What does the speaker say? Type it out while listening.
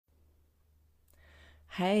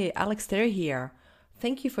Hey, Alex Terry here.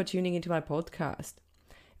 Thank you for tuning into my podcast.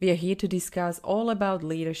 We are here to discuss all about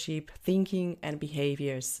leadership, thinking, and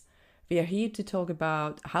behaviors. We are here to talk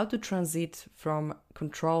about how to transit from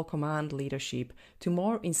control command leadership to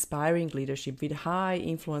more inspiring leadership with high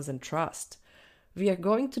influence and trust. We are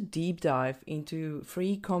going to deep dive into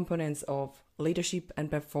three components of leadership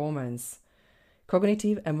and performance: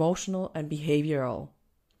 cognitive, emotional, and behavioral,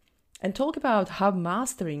 and talk about how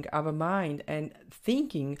mastering our mind and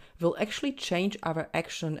thinking will actually change our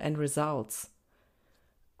action and results.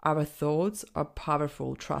 Our thoughts are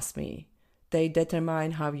powerful, trust me. They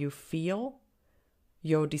determine how you feel,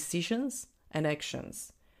 your decisions, and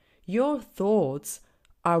actions. Your thoughts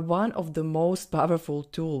are one of the most powerful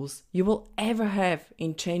tools you will ever have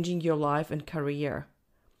in changing your life and career.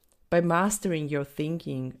 By mastering your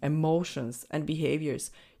thinking, emotions, and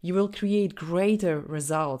behaviors, you will create greater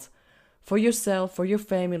results for yourself, for your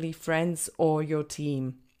family, friends, or your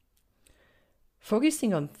team.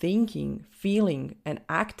 Focusing on thinking, feeling, and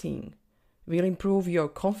acting will improve your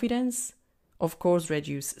confidence, of course,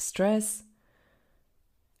 reduce stress,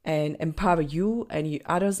 and empower you and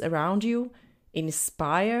others around you,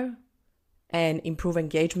 inspire and improve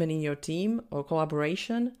engagement in your team or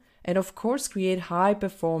collaboration, and of course, create high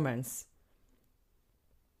performance.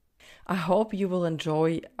 I hope you will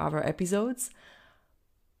enjoy our episodes.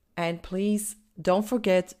 And please don't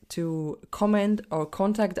forget to comment or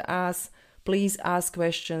contact us. Please ask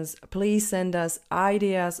questions. Please send us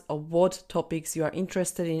ideas of what topics you are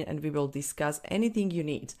interested in, and we will discuss anything you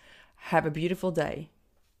need. Have a beautiful day.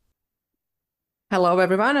 Hello,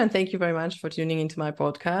 everyone, and thank you very much for tuning into my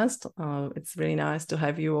podcast. It's really nice to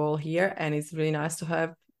have you all here, and it's really nice to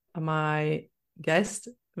have my guest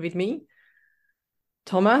with me,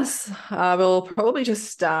 Thomas. I will probably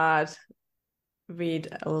just start with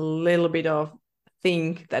a little bit of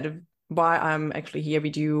think that why I'm actually here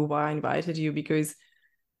with you, why I invited you, because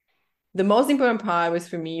the most important part was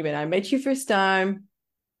for me when I met you first time.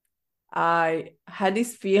 I had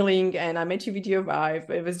this feeling and I met you with your wife.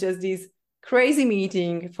 It was just this crazy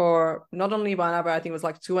meeting for not only 1 hour, I think it was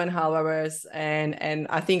like 2.5 hours. And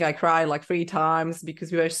I think I cried like 3 times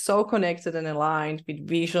because we were so connected and aligned with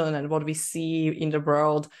vision and what we see in the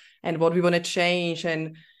world and what we want to change.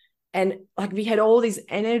 And like we had all this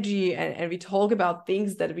energy and we talk about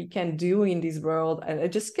things that we can do in this world. And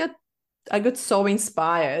I got so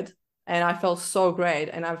inspired and I felt so great.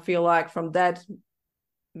 And I feel like from that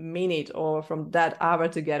minute or from that hour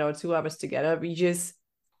together or 2 hours together, we just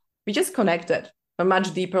connected a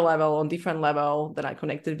much deeper level, on different level than I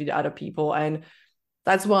connected with other people. And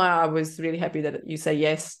that's why I was really happy that you say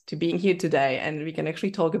yes to being here today. And we can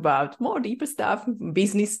actually talk about more deeper stuff,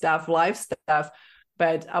 business stuff, life stuff.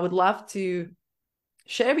 But I would love to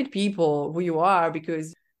share with people who you are,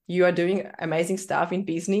 because you are doing amazing stuff in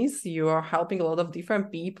business. You are helping a lot of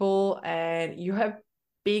different people and you have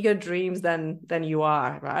bigger dreams than you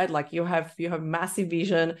are, right? Like you have massive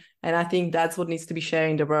vision. And I think that's what needs to be shared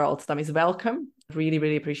in the world. Thomas, welcome. Really,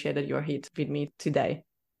 really appreciate that you're here with me today.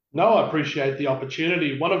 No, I appreciate the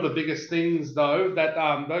opportunity. One of the biggest things, though, that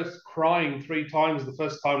those crying 3 times the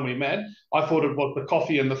first time we met, I thought it was the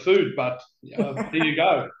coffee and the food, but there you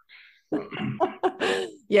go.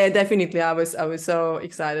 Yeah, definitely. I was so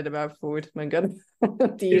excited about food. My God,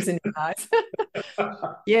 tears in the eyes.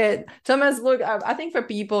 Yeah, Thomas, look, I think for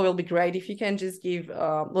people it will be great if you can just give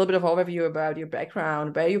a little bit of overview about your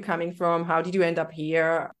background, where you're coming from, how did you end up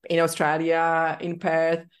here in Australia, in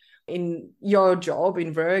Perth, in your job,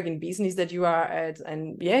 in work, in business that you are at,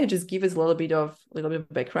 and yeah, just give us a little bit of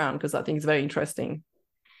background because I think it's very interesting.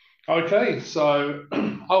 Okay, so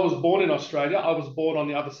I was born in Australia. I was born on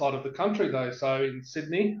the other side of the country, though, so in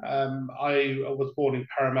Sydney. I was born in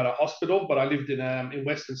Parramatta Hospital, but I lived in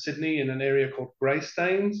Western Sydney in an area called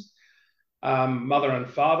Greystanes. Mother and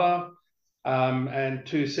father, and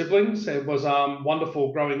 2 siblings. It was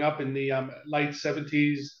wonderful growing up in the late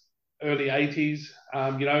 70s, early 80s.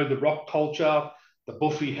 The rock culture, the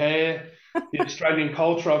buffy hair, the Australian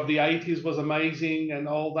culture of the 80s was amazing and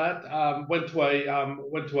all that. Went to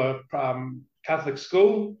a Catholic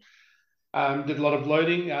school. Did a lot of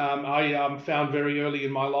learning. I found very early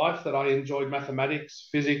in my life that I enjoyed mathematics,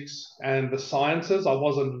 physics, and the sciences. I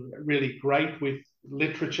wasn't really great with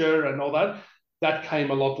literature and all that. That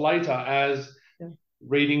came a lot later as Yeah.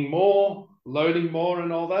 reading more, learning more,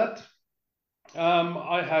 and all that.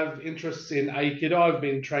 I have interests in Aikido. I've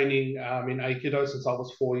been training in Aikido since I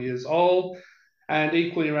was 4 years old. And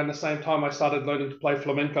equally around the same time, I started learning to play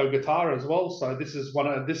flamenco guitar as well. So this is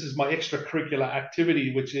my extracurricular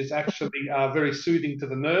activity, which is actually very soothing to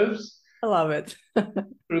the nerves. I love it.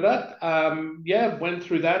 Through that, yeah, went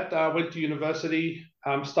through that. Went to university,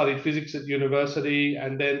 studied physics at university,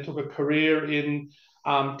 and then took a career in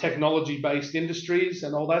technology-based industries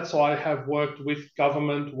and all that. So I have worked with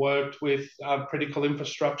government, worked with critical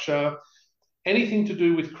infrastructure, anything to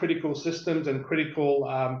do with critical systems and critical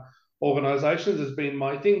organizations has been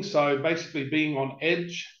my thing. So basically being on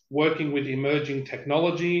edge, working with emerging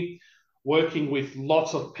technology, working with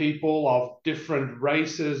lots of people of different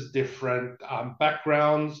races, different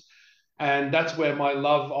backgrounds. And that's where my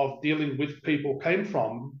love of dealing with people came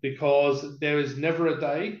from, because there is never a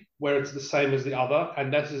day where it's the same as the other.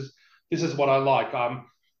 And this is what I like.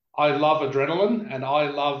 I love adrenaline and I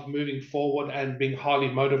love moving forward and being highly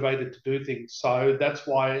motivated to do things. So that's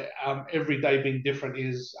why every day being different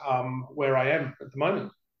is where I am at the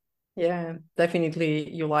moment. Yeah, definitely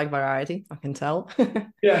you like variety, I can tell.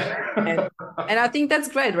 Yeah. and and I think that's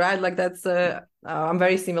great, right? Like that's I'm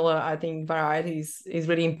very similar. I think variety is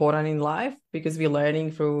really important in life because we're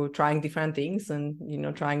learning through trying different things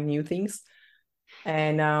and trying new things.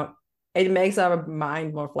 And it makes our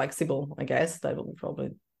mind more flexible, I guess. That will be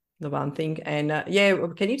probably the one thing. And yeah,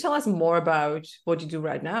 can you tell us more about what you do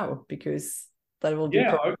right now? Because that will be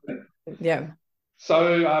Yeah. probably, Okay. yeah.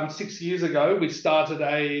 So 6 years ago, we started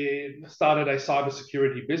a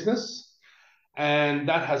cybersecurity business, and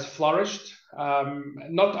that has flourished.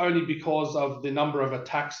 Not only because of the number of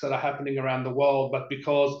attacks that are happening around the world, but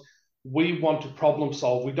because we want to problem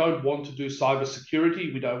solve. We don't want to do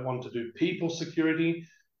cybersecurity. We don't want to do people security.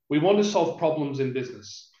 We want to solve problems in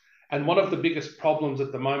business. And one of the biggest problems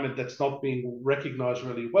at the moment that's not being recognized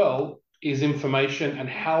really well is information and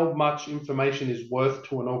how much information is worth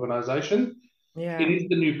to an organization. It Yeah. is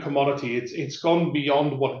the new commodity. It's gone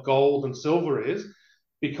beyond what gold and silver is,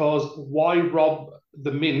 because why rob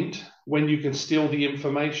the mint when you can steal the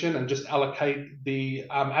information and just allocate the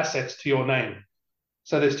assets to your name?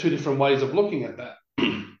 So there's two different ways of looking at that.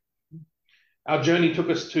 Our journey took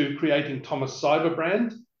us to creating Thomas Cyber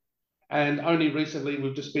brand, and only recently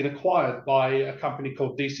we've just been acquired by a company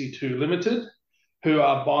called DC2 Limited,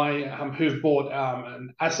 who've bought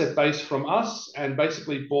an asset base from us and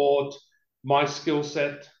basically bought my skill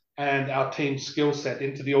set and our team's skill set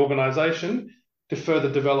into the organization to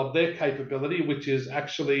further develop their capability, which is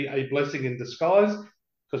actually a blessing in disguise,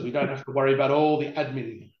 because we don't have to worry about all the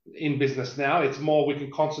admin in business now. It's more we can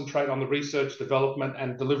concentrate on the research, development,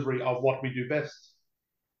 and delivery of what we do best.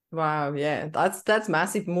 Wow, yeah, that's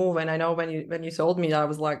massive move. And I know when you told me, I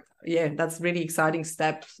was like, yeah, that's really exciting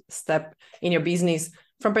step in your business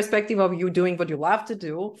from perspective of you doing what you love to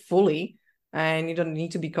do fully, and you don't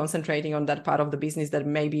need to be concentrating on that part of the business that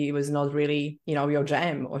maybe it was not really your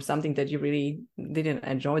jam or something that you really didn't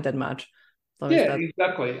enjoy that much. So is Yeah, that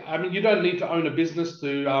exactly. I mean, you don't need to own a business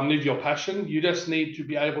to live your passion. You just need to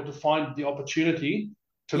be able to find the opportunity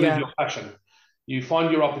to live yeah your passion. You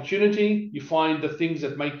find your opportunity, you find the things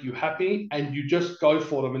that make you happy, and you just go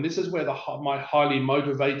for them. And this is where my highly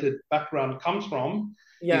motivated background comes from.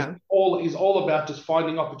 Is yeah all about just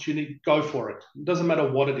finding opportunity, go for it. It doesn't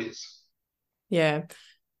matter what it is. yeah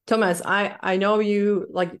Thomas, I know you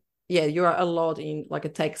like, yeah, you are a lot in like a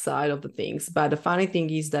tech side of the things, but the funny thing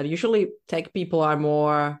is that usually tech people are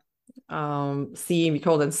more we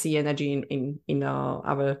call them C energy in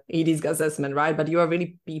our EDISC assessment, right? But you are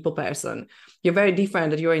really people person. You're very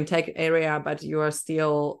different that you're in tech area, but you are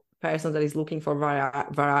still person that is looking for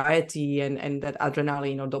variety and that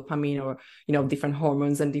adrenaline or dopamine or different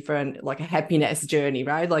hormones and different like a happiness journey,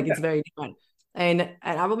 right? Like it's very different. And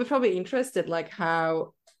I will be probably interested like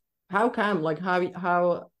how come like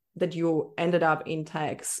how that you ended up in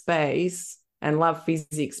tech space and love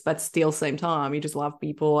physics, but still same time you just love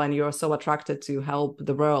people and you're so attracted to help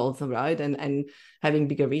the world, right? And having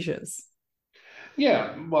bigger visions.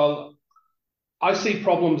 Yeah, well, I see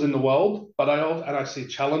problems in the world, and I see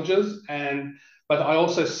challenges, but I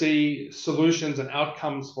also see solutions and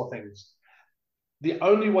outcomes for things. The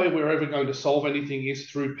only way we're ever going to solve anything is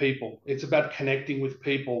through people. It's about connecting with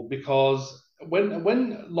people, because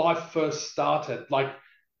when life first started, like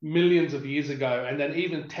millions of years ago, and then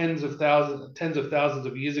even tens of thousands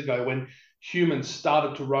of years ago, when humans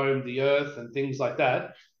started to roam the earth and things like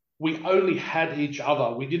that, we only had each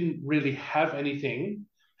other. We didn't really have anything.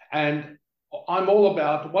 And I'm all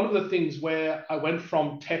about one of the things where I went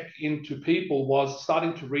from tech into people was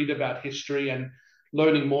starting to read about history and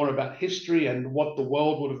learning more about history and what the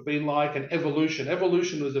world would have been like, and evolution.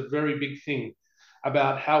 Evolution was a very big thing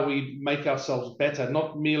about how we make ourselves better,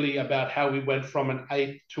 not merely about how we went from an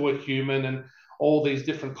ape to a human and all these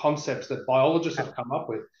different concepts that biologists have come up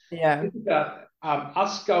with. Yeah. It's about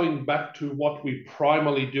us going back to what we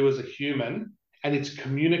primarily do as a human, and it's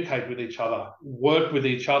communicate with each other, work with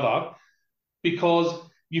each other, because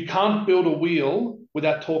you can't build a wheel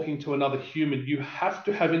without talking to another human. You have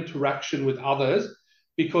to have interaction with others,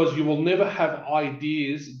 because you will never have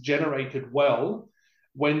ideas generated well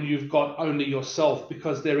when you've got only yourself,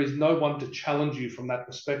 because there is no one to challenge you from that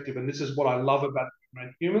perspective. And this is what I love about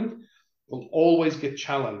humans. Will always get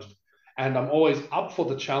challenged. And I'm always up for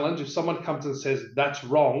the challenge. If someone comes and says, that's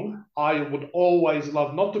wrong, I would always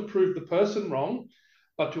love not to prove the person wrong,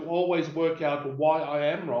 but to always work out why I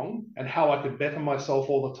am wrong and how I can better myself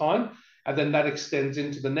all the time. And then that extends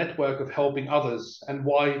into the network of helping others and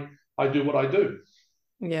why I do what I do.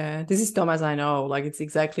 Yeah, this is Thomas, I know. Like, it's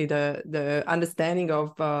exactly the understanding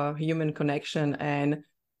of human connection and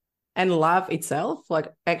love itself.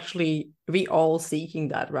 Like, actually, we all seeking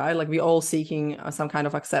that, right? Like, we all seeking some kind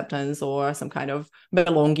of acceptance or some kind of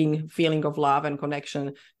belonging, feeling of love and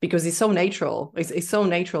connection, because it's so natural. It's so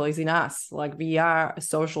natural. It's in us. Like, we are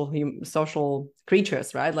social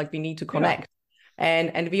creatures, right? Like, we need to connect. Yeah.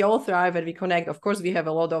 And we all thrive and we connect. Of course, we have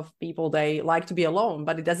a lot of people, they like to be alone,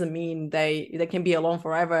 but it doesn't mean they can be alone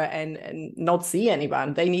forever and not see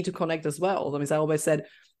anyone. They need to connect as well. I always said,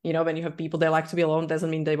 you know, when you have people they like to be alone,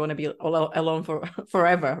 doesn't mean they want to be alone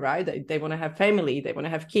forever, right? They want to have family, they want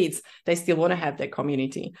to have kids, they still want to have their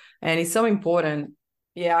community. And it's so important.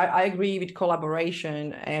 Yeah, I agree with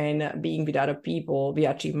collaboration and being with other people. We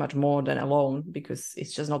achieve much more than alone, because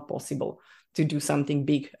it's just not possible to do something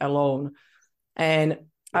big alone. And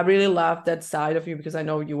I really love that side of you, because I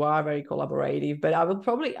know you are very collaborative. But I will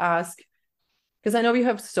probably ask, because I know you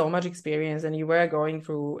have so much experience and you were going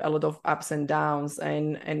through a lot of ups and downs.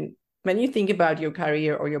 And when you think about your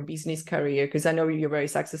career or your business career, because I know you're very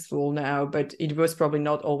successful now, but it was probably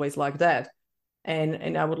not always like that.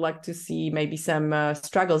 And I would like to see maybe some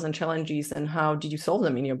struggles and challenges, and how did you solve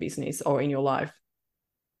them in your business or in your life?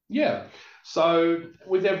 Yeah. So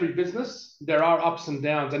with every business, there are ups and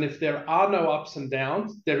downs. And if there are no ups and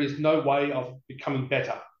downs, there is no way of becoming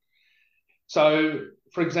better. So,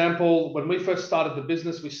 for example, when we first started the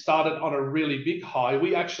business, we started on a really big high.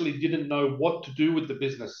 We actually didn't know what to do with the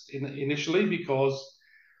business initially, because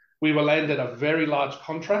we were landed a very large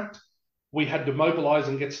contract. We had to mobilize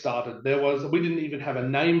and get started. We didn't even have a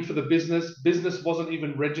name for the business. Business wasn't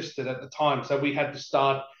even registered at the time. So we had to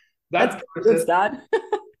start that. That's a good start.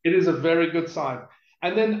 It is a very good sign.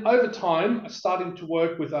 And then over time, starting to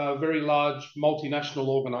work with a very large multinational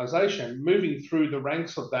organization, moving through the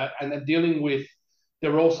ranks of that, and then dealing with,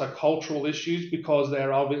 there were also cultural issues, because they're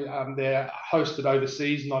hosted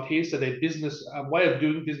overseas, not here. So their business way of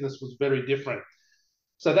doing business was very different.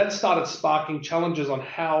 So that started sparking challenges on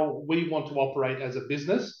how we want to operate as a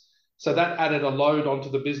business. So that added a load onto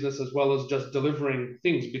the business, as well as just delivering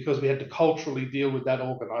things, because we had to culturally deal with that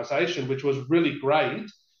organization, which was really great.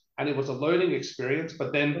 And it was a learning experience,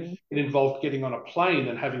 but then it involved getting on a plane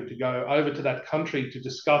and having to go over to that country to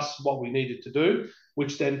discuss what we needed to do,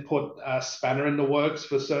 which then put a spanner in the works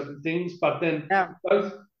for certain things. But then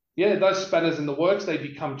those spanners in the works, they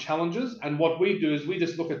become challenges. And what we do is we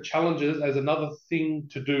just look at challenges as another thing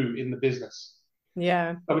to do in the business.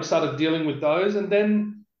 Yeah. So we started dealing with those. And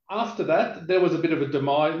then after that, there was a bit of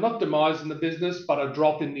a not demise in the business, but a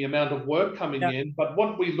drop in the amount of work coming in. But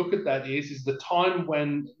what we look at that is the time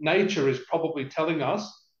when nature is probably telling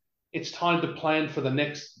us it's time to plan for the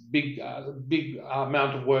next big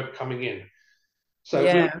amount of work coming in. So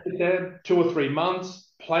we were there 2 or 3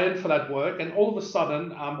 months, plan for that work, and all of a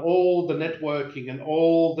sudden, all the networking and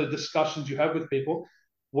all the discussions you have with people,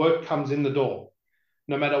 work comes in the door.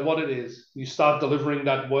 No matter what it is, you start delivering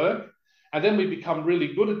that work. And then we become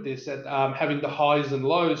really good at this, at having the highs and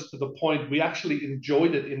lows, to the point we actually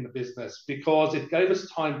enjoyed it in the business, because it gave us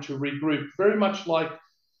time to regroup, very much like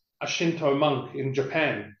a Shinto monk in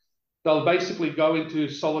Japan. They'll basically go into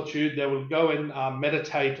solitude. They will go and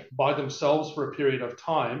meditate by themselves for a period of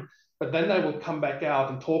time, but then they will come back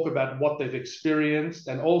out and talk about what they've experienced,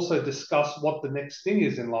 and also discuss what the next thing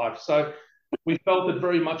is in life. So we felt it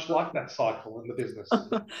very much like that cycle in the business.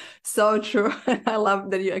 So true. I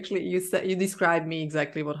love that you described me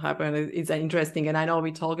exactly what happened. It's interesting. And I know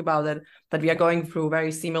we talk about that we are going through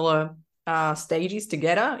very similar stages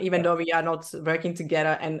together, even though we are not working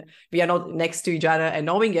together and we are not next to each other and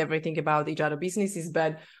knowing everything about each other businesses,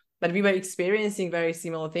 but we were experiencing very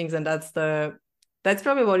similar things. And that's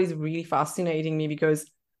probably what is really fascinating me,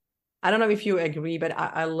 because I don't know if you agree, but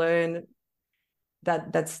I learned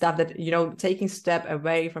that stuff, that, you know, taking step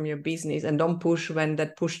away from your business and don't push when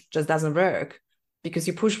that push just doesn't work, because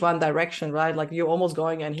you push one direction, right? Like you're almost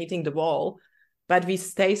going and hitting the wall, but we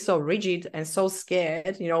stay so rigid and so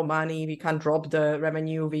scared, you know, money, we can't drop the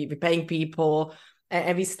revenue, we're paying people,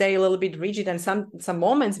 and we stay a little bit rigid, and some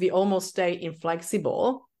moments we almost stay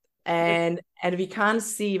inflexible, and we can't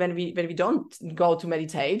see when we don't go to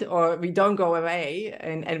meditate, or we don't go away,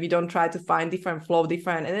 and we don't try to find different flow,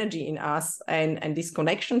 different energy in us, and this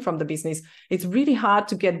connection from the business. It's really hard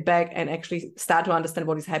to get back and actually start to understand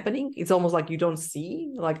what is happening. It's almost like you don't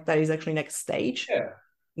see like there is actually next stage,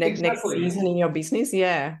 next season in your business.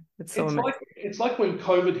 Yeah, it's so amazing. It's like when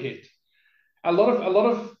COVID hit. A lot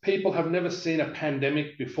of people have never seen a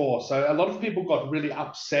pandemic before, so a lot of people got really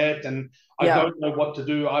upset, and I don't know what to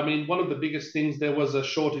do. I mean, one of the biggest things, there was a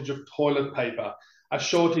shortage of toilet paper, a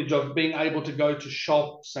shortage of being able to go to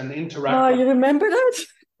shops and interact. Oh, you remember that?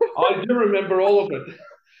 I do remember all of it,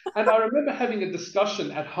 and I remember having a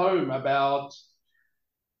discussion at home about,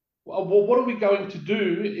 well, what are we going to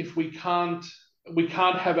do if we can't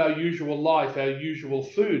have our usual life, our usual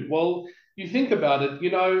food? Well, you think about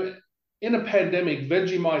it, in a pandemic,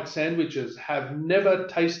 Vegemite sandwiches have never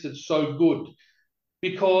tasted so good,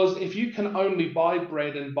 because if you can only buy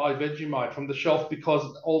bread and buy Vegemite from the shelf because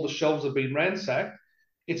all the shelves have been ransacked,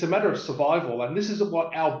 it's a matter of survival. And this is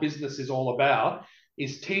what our business is all about,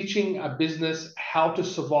 is teaching a business how to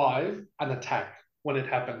survive an attack when it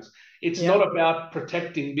happens. It's not about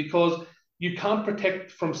protecting, because you can't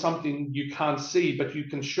protect from something you can't see, but you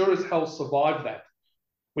can sure as hell survive that.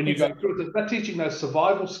 When you go through it, it's about teaching those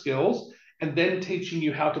survival skills and then teaching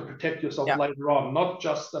you how to protect yourself later on, not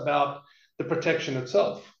just about the protection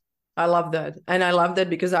itself. I love that. And I love that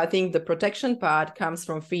because I think the protection part comes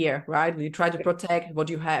from fear, right? You try to protect what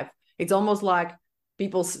you have. It's almost like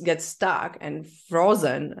people get stuck and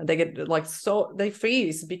frozen. They get they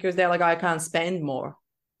freeze because they're like, I can't spend more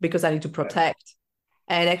because I need to protect.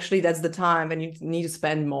 And actually that's the time when you need to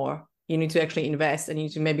spend more. You need to actually invest, and you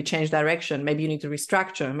need to maybe change direction. Maybe you need to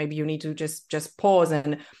restructure. Maybe you need to just pause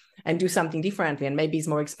and do something differently. And maybe it's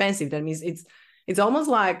more expensive. That means it's almost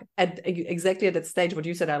like exactly at that stage, what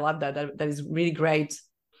you said. I love that. That is really great.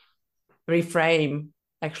 Reframe,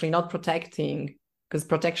 actually not protecting, because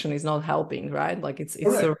protection is not helping, right? Like it's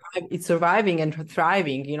surviving and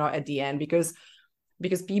thriving, at the end, because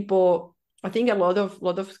people, I think a lot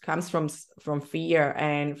of comes from fear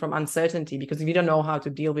and from uncertainty, because we don't know how to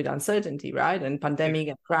deal with uncertainty, right? And pandemic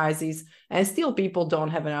and crisis, and still people don't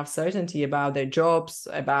have enough certainty about their jobs,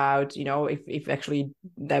 about if actually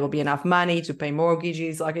there will be enough money to pay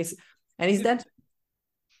mortgages. Is that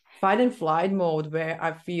fight and flight mode where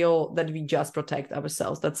I feel that we just protect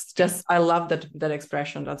ourselves. I love that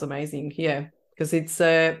expression. That's amazing. Yeah. Because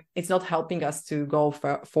it's not helping us to go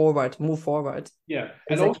move forward. Yeah,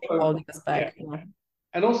 and also holding us back. Yeah.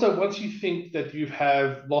 And also, once you think that you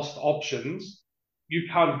have lost options, you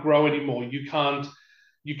can't grow anymore. You can't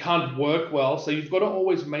work well. So you've got to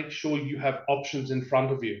always make sure you have options in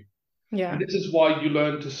front of you. Yeah. And this is why you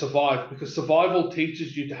learn to survive, because survival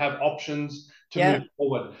teaches you to have options to move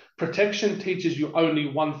forward. Protection teaches you only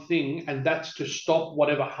one thing, and that's to stop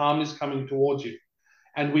whatever harm is coming towards you.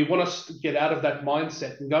 And we want to get out of that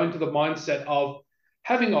mindset and go into the mindset of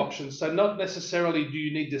having options. So not necessarily do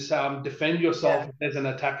you need to defend yourself if there's an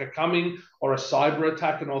attacker coming or a cyber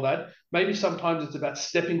attack and all that. Maybe sometimes it's about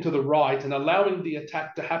stepping to the right and allowing the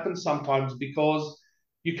attack to happen sometimes, because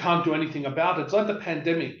you can't do anything about it. It's like the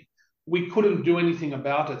pandemic. We couldn't do anything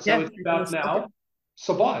about it. So it's about now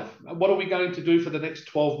survive. What are we going to do for the next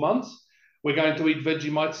 12 months? We're going to eat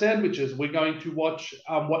Vegemite sandwiches. We're going to watch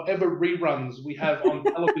whatever reruns we have on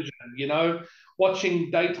television, watching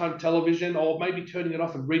daytime television, or maybe turning it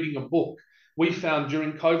off and reading a book. We found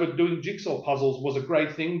during COVID doing jigsaw puzzles was a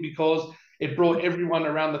great thing, because it brought everyone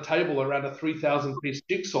around the table around a 3,000-piece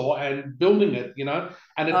jigsaw and building it,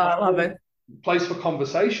 and it love it. Place for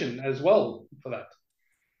conversation as well for that.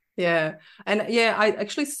 Yeah. And I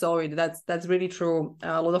actually saw it. That's really true.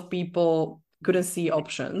 A lot of people couldn't see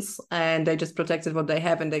options, and they just protected what they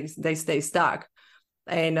have, and they stay stuck.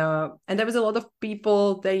 And there was a lot of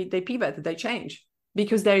people, they pivot, they change,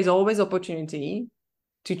 because there is always opportunity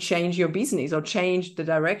to change your business or change the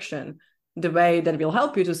direction, the way that will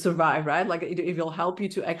help you to survive, right? Like it will help you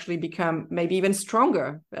to actually become maybe even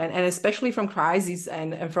stronger, and especially from crisis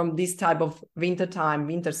and from this type of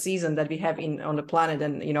winter season that we have on the planet.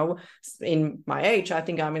 And in my age, I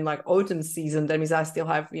think I'm in like autumn season. That means I still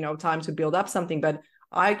have time to build up something, but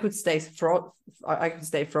I could stay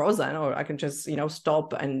frozen, or I can just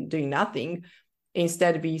stop and doing nothing.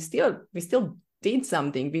 Instead, we still did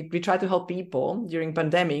something. We tried to help people during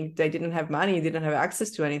pandemic. They didn't have money, didn't have access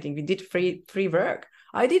to anything. We did free work.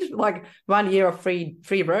 I did like 1 year of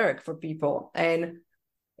free work for people, and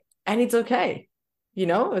it's okay.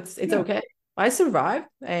 It's okay. I survived,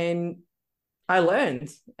 and I learned,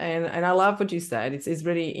 and I love what you said. It's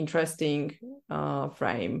really interesting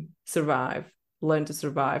frame. Survive, learn to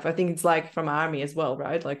survive. I think it's like from army as well,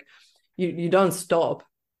 right? Like you don't stop.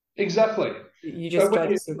 Exactly. You So just try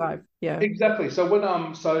to survive. Yeah. exactly. So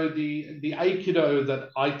when so the Aikido that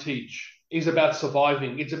I teach is about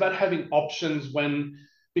surviving. It's about having options when,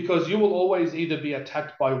 because you will always either be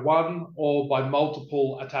attacked by one or by multiple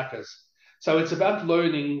attackers. So it's about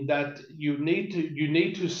learning that you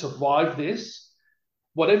need to survive this.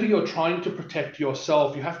 Whatever you're trying to protect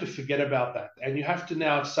yourself, you have to forget about that. And you have to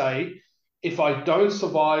now say, if I don't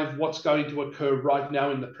survive what's going to occur right now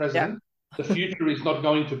in the Yeah. present, the future is not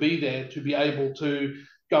going to be there to be able to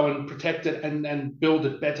go and protect it and build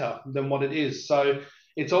it better than what it is. So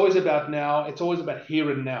it's always about now, it's always about here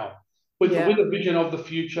and now. With Yeah. a vision of the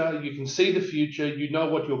future, you can see the future, you know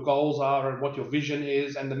what your goals are and what your vision is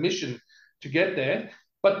and the mission to get there.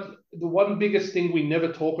 But the one biggest thing we never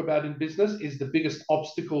talk about in business is the biggest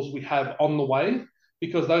obstacles we have on the way,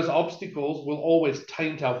 because those obstacles will always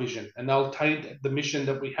taint our vision and they'll taint the mission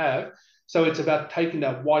that we have. So it's about taking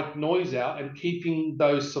that white noise out and keeping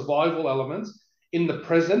those survival elements in the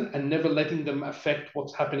present and never letting them affect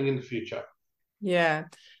what's happening in the future. Yeah.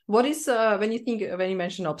 What is when you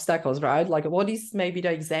mention obstacles, right? Like what is maybe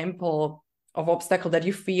the example of obstacle that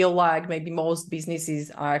you feel like maybe most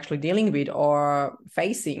businesses are actually dealing with or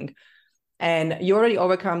facing? And you already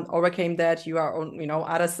overcame that. You are on,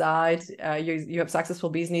 other side. You have successful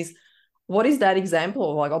business. What is that example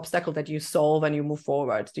of like obstacle that you solve and you move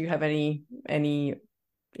forward? Do you have any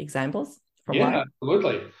examples from Yeah, life?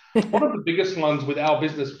 absolutely. One of the biggest ones with our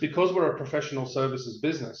business, because we're a professional services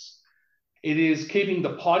business, it is keeping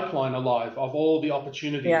the pipeline alive of all the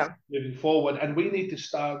opportunities Yeah. moving forward. And we need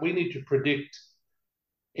to predict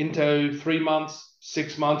into 3 months,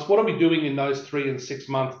 6 months. What are we doing in those 3 and 6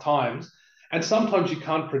 month times? And sometimes you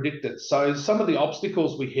can't predict it. So some of the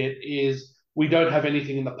obstacles we hit is we don't have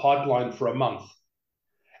anything in the pipeline for a month.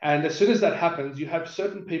 And as soon as that happens, you have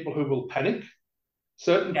certain people who will panic,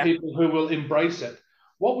 certain Yeah. people who will embrace it.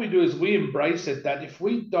 What we do is we embrace it, that if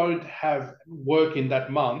we don't have work in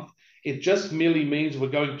that month, it just merely means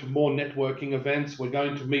we're going to more networking events, we're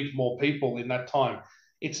going to meet more people in that time.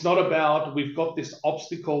 It's not about we've got this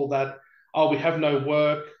obstacle that, oh, we have no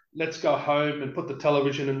work, let's go home and put the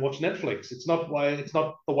television and watch Netflix. It's not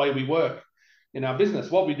the way we work in our business.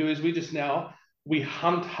 What we do is we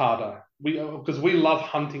hunt harder. Because we love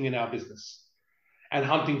hunting in our business and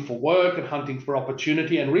hunting for work and hunting for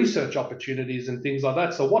opportunity and research opportunities and things like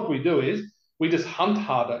that. So what we do is we just hunt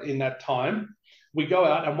harder in that time. We go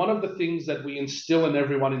out, and one of the things that we instill in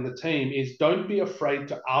everyone in the team is don't be afraid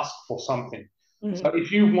to ask for something. So Mhm.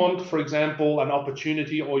 if you want, for example, an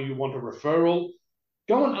opportunity or you want a referral,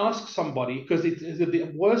 go and ask somebody, because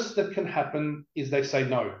the worst that can happen is they say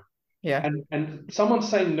no. Yeah. And someone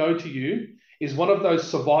saying no to you is one of those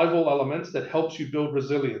survival elements that helps you build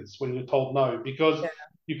resilience when you're told no, because Yeah.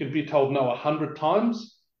 you can be told no 100 times,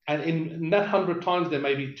 and in that 100 times there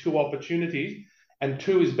may be two opportunities, and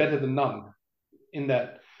two is better than none. In that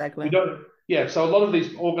we Exactly. don't, yeah. So a lot of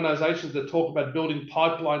these organizations that talk about building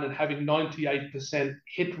pipeline and having 98%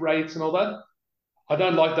 hit rates and all that, I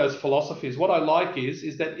don't like those philosophies. What I like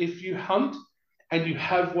is that if you hunt and you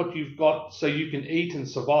have what you've got so you can eat and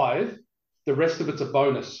survive, the rest of it's a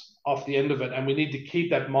bonus off the end of it. And we need to keep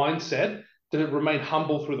that mindset to remain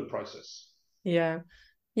humble through the process. Yeah.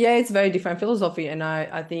 Yeah, it's very different philosophy. And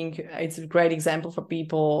I think it's a great example for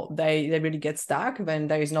people. They really get stuck when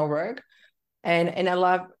there is no work. And I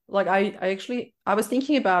love, like, I was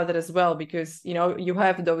thinking about it as well, because, you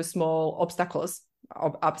have those small obstacles,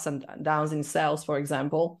 ups and downs in sales, for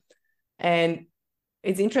example. And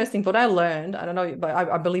it's interesting what I learned. I don't know, but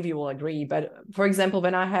I believe you will agree. But for example,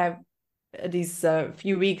 when I have these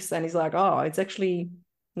few weeks and it's like, oh, it's actually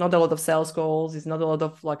not a lot of sales calls, it's not a lot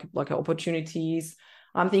of like opportunities.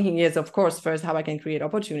 I'm thinking, yes, of course, first how I can create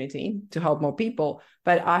opportunity to help more people.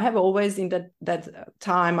 But I have always in that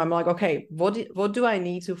time, I'm like, okay, what do I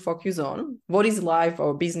need to focus on? What is life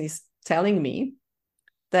or business telling me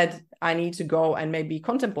that I need to go and maybe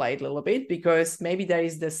contemplate a little bit, because maybe there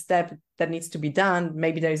is the step that needs to be done.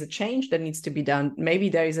 Maybe there is a change that needs to be done. Maybe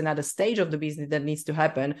there is another stage of the business that needs to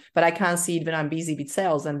happen, but I can't see it when I'm busy with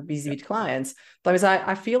sales and busy with clients. Because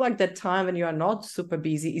I feel like that time when you are not super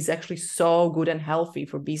busy is actually so good and healthy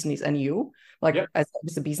for business and you, like Yep.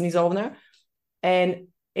 as a business owner. And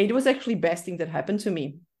it was actually best thing that happened to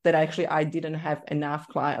me, that actually I didn't have enough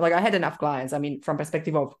clients. Like I had enough clients. I mean, from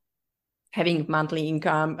perspective of having monthly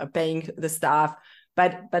income, paying the staff,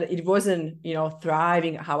 but it wasn't,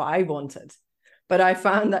 thriving how I wanted. But I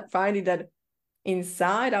finding that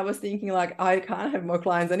inside I was thinking like, I can't have more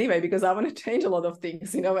clients anyway because I want to change a lot of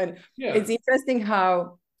things, and Yeah. it's interesting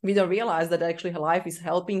how we don't realize that actually life is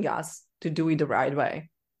helping us to do it the right way,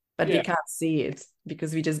 but we Yeah. can't see it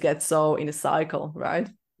because we just get so in a cycle, right?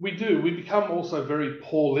 We do. We become also very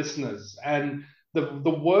poor listeners. And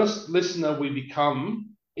the worst listener we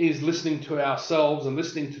become is listening to ourselves and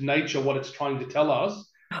listening to nature, what it's trying to tell us.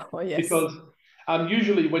 Oh yes. Because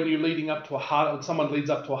usually when you're leading up to someone leads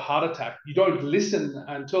up to a heart attack, you don't listen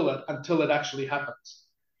until it actually happens.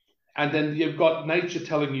 And then you've got nature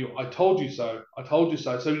telling you, I told you so, I told you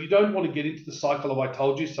so. So you don't want to get into the cycle of I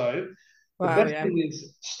told you so. The Wow. best Yeah. thing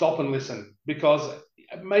is stop and listen, because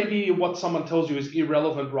maybe what someone tells you is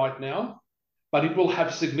irrelevant right now, but it will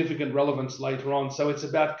have significant relevance later on. So it's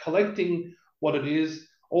about collecting what it is,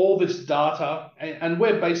 all this data, and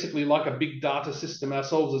we're basically like a big data system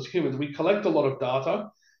ourselves as humans. We collect a lot of data,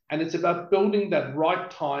 and it's about building that right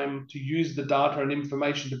time to use the data and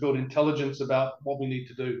information to build intelligence about what we need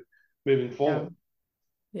to do moving Yeah. forward.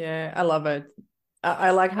 Yeah, I love it.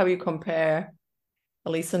 I like how you compare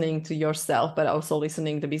listening to yourself, but also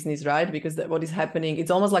listening to business, right? Because what is happening, it's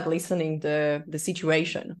almost like listening the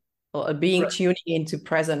situation, or being Correct. tuning into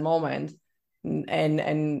present moment.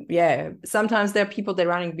 And yeah, sometimes there are people that are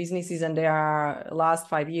running businesses and they are last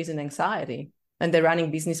 5 years in anxiety, and they're running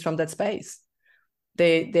business from that space.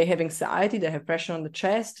 They have anxiety, they have pressure on the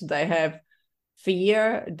chest, they have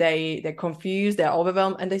fear, they're confused, they're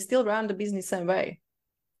overwhelmed, and they still run the business same way.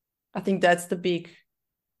 I think that's the big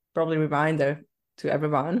probably reminder to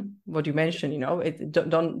everyone what you mentioned.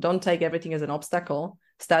 Don't take everything as an obstacle.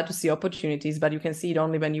 Start to see opportunities, but you can see it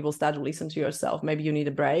only when you will start to listen to yourself. Maybe you need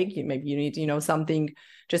a break, maybe you need something,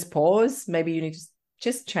 just pause. Maybe you need to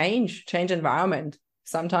just change environment,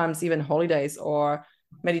 sometimes even holidays or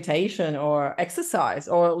meditation or exercise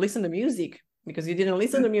or listen to music, because you didn't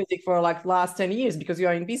listen to music for like last 10 years because you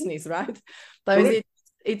are in business, right?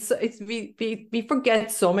 So we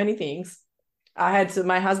forget so many things. I had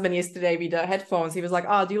my husband yesterday with the headphones. He was like,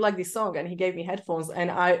 "Oh, do you like this song?" And he gave me headphones, and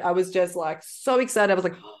I was just like so excited. I was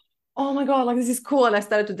like, "Oh my god, like this is cool!" And I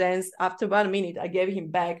started to dance. After 1 minute, I gave him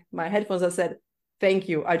back my headphones. I said, "Thank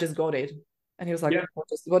you, I just got it." And he was like, Yeah.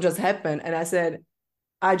 what just happened?" And I said,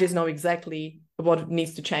 "I just know exactly what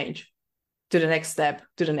needs to change to the next step,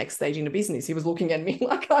 to the next stage in the business." He was looking at me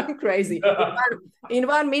like I'm crazy. In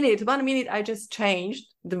 1 minute, I just changed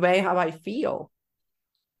the way how I feel.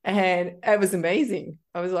 And it was amazing.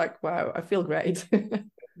 I was like, wow, I feel great.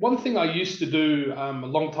 One thing I used to do a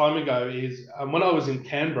long time ago is when I was in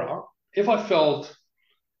Canberra, if I felt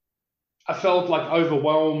like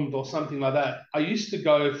overwhelmed or something like that, I used to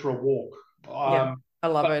go for a walk. Yeah, I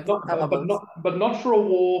love But it. not I love it. but not for a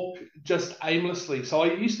walk just aimlessly. So I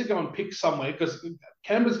used to go and pick somewhere, because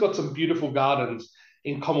Canberra's got some beautiful gardens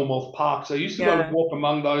in Commonwealth Park. So I used to go and Yeah, walk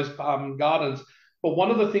among those gardens. But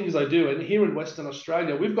one of the things I do, and here in Western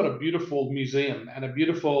Australia, we've got a beautiful museum and a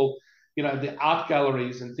beautiful, the art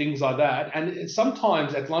galleries and things like that. And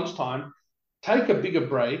sometimes at lunchtime, take a bigger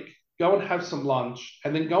break, go and have some lunch,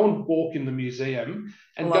 and then go and walk in the museum,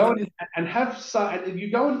 I and love go it. and have some, and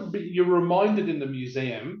you go and you're reminded in the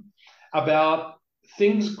museum about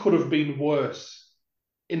things could have been worse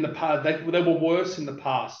in the past. They were worse in the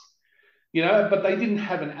past, but they didn't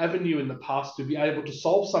have an avenue in the past to be able to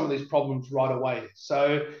solve some of these problems right away.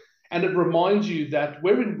 So, and it reminds you that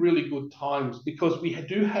we're in really good times, because we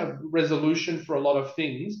do have resolution for a lot of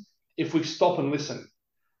things if we stop and listen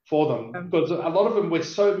for them, Um, because a lot of them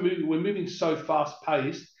we're moving so fast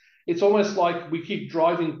paced. It's almost like we keep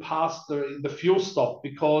driving past the fuel stop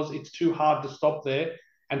because it's too hard to stop there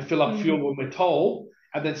and fill up fuel mm, when we're told,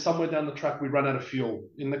 and then somewhere down the track we run out of fuel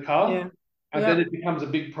in the yeah, car, and then yeah, it becomes a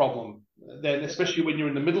big problem. Then, especially when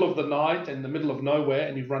you're in the middle of the night and in the middle of nowhere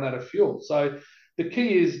and you've run out of fuel. So the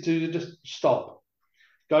key is to just stop,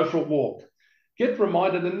 go for a walk, get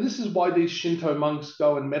reminded. And this is why these Shinto monks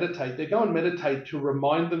go and meditate. They go and meditate to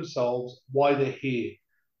remind themselves why they're here,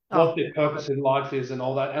 what oh, their I love purpose it. in life is, and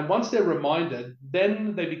all that. And once they're reminded,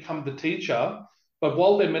 then they become the teacher. But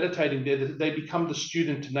while they're meditating, they become the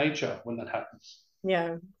student to nature when that happens.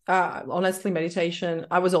 Yeah. Honestly, meditation,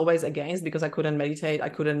 I was always against because I couldn't meditate. I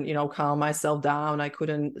couldn't, calm myself down. I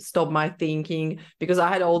couldn't stop my thinking because I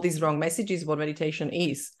had all these wrong messages what meditation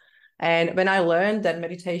is. And when I learned that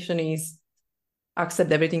meditation is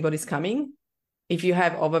accept everything what is coming, if you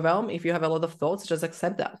have overwhelm, if you have a lot of thoughts, just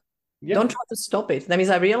accept that. Don't Yeah. try to stop it. That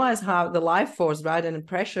means I realize how the life force, right, and the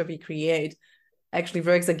pressure we create actually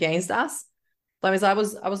works against us. That means I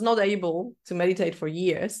was not able to meditate for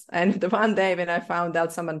years. And the one day when I found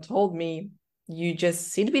out, someone told me, you just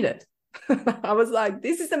sit with it. I was like,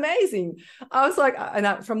 this is amazing. I was like,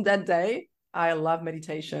 from that day, I love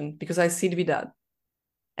meditation because I sit with that.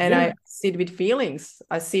 And Yeah. I sit with feelings.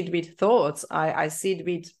 I sit with thoughts. I sit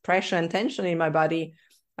with pressure and tension in my body.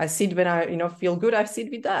 I sit when I, feel good. I sit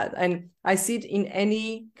with that. And I sit in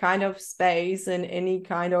any kind of space and any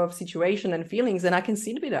kind of situation and feelings. And I can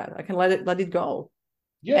sit with that. I can let it go.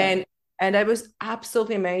 Yeah. And that was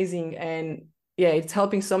absolutely amazing. And yeah, it's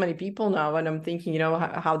helping so many people now. And I'm thinking,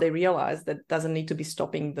 how they realize that doesn't need to be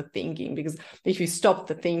stopping the thinking, because if you stop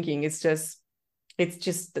the thinking, it's just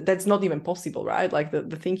that's not even possible, right? Like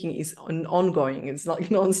the thinking is ongoing. It's like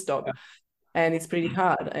nonstop, and it's pretty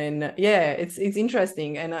hard. And yeah, it's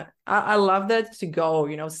interesting. And I love that, to go,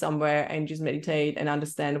 somewhere and just meditate and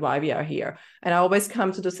understand why we are here. And I always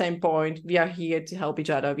come to the same point. We are here to help each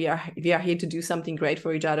other. We are here to do something great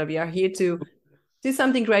for each other. We are here to do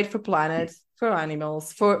something great for planet, for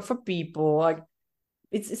animals, for people. Like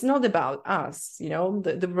it's not about us,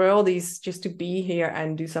 the world is just to be here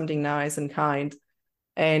and do something nice and kind.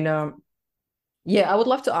 And yeah, I would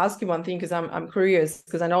love to ask you one thing, because I'm curious,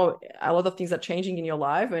 because I know a lot of things are changing in your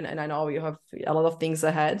life, and I know you have a lot of things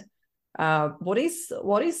ahead. What is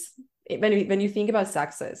when you think about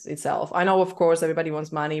success itself? I know, of course, everybody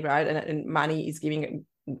wants money, right? And money is giving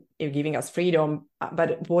us freedom.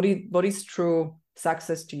 But what is true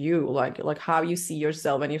success to you? Like how you see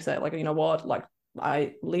yourself when you say, like, you know what, like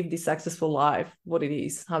I live this successful life. What it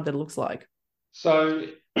is, how that looks like. So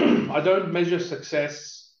I don't measure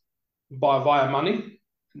success via money.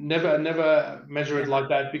 Never measure it like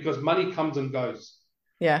that, because money comes and goes.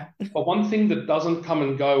 Yeah. But one thing that doesn't come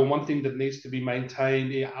and go, and one thing that needs to be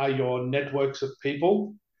maintained, are your networks of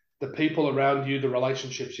people, the people around you, the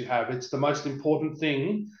relationships you have. It's the most important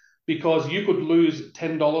thing, because you could lose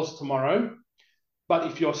 $10 tomorrow, but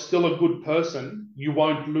if you're still a good person, you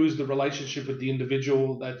won't lose the relationship with the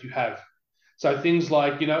individual that you have. So things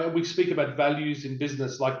like, we speak about values in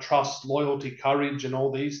business, like trust, loyalty, courage, and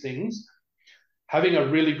all these things. Having a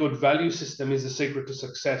really good value system is the secret to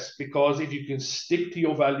success, because if you can stick to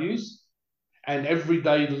your values and every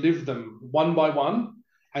day live them one by one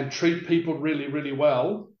and treat people really, really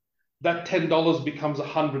well, that $10 becomes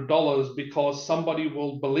 $100, because somebody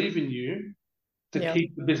will believe in you to Yeah.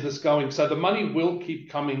 keep the business going. So the money will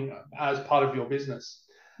keep coming as part of your business.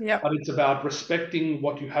 Yeah. But it's about respecting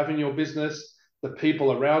what you have in your business, the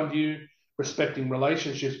people around you, respecting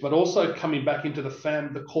relationships, but also coming back into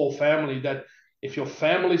the core family. That if your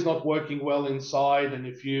family's not working well inside, and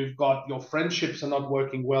if you've got your friendships are not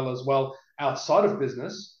working well as well outside of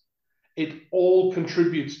business, it all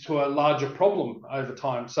contributes to a larger problem over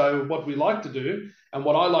time. So what we like to do, and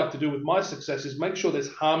what I like to do with my success, is make sure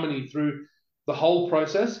there's harmony through the whole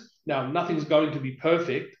process. Now, nothing's going to be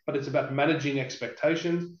perfect, but it's about managing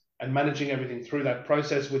expectations and managing everything through that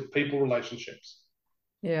process with people relationships.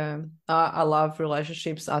 Yeah, I love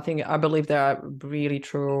relationships. I believe they are really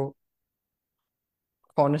true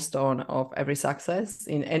cornerstone of every success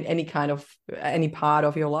in any part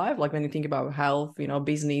of your life. Like when you think about health,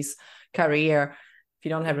 business, career, if you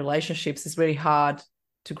don't have relationships, it's very hard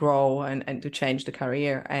to grow and to change the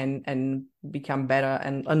career and become better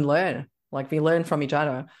and learn. Like we learn from each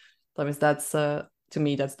other. So that's to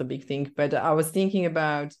me, that's the big thing. But I was thinking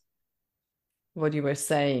about what you were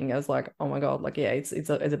saying. I was like, oh my God, like, yeah, it's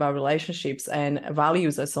about relationships, and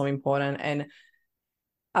values are so important. And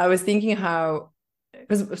I was thinking how,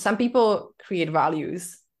 because some people create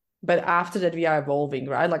values, but after that we are evolving,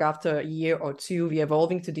 right? Like after a year or two, we're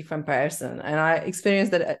evolving to different person. And I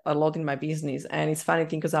experienced that a lot in my business. And it's funny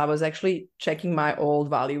thing, because I was actually checking my old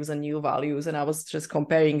values and new values, and I was just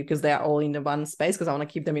comparing, because they are all in the one space, because I want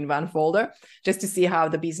to keep them in one folder, just to see how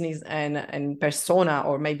the business and persona,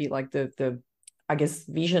 or maybe like the I guess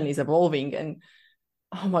vision, is evolving. And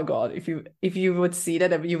oh my God, if you would see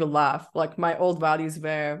that, you will laugh. Like my old values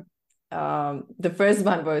were, the first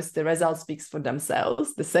one was the result speaks for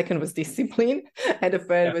themselves. The second was discipline. And the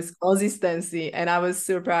third was consistency. And I was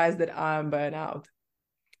surprised that I'm burnout.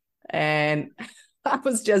 And I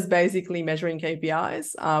was just basically measuring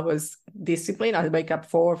KPIs. I was disciplined. I wake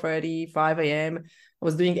up 4:30, 5 a.m. I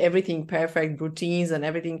was doing everything perfect, routines and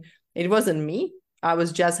everything. It wasn't me. I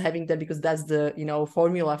was just having that because that's the,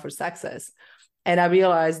 formula for success. And I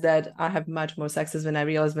realized that I have much more success when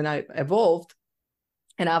I evolved.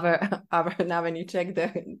 And now when you check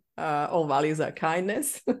the all values are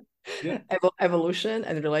kindness, Yeah. evolution,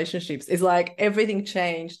 and relationships. It's like everything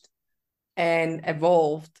changed and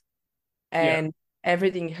evolved, Yeah. and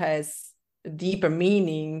everything has deeper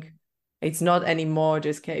meaning It's not anymore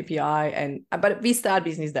just KPI. And but we start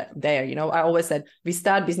business there. I always said we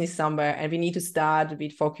start business somewhere, and we need to start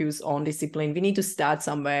with focus on discipline. We need to start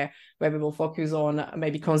somewhere where we will focus on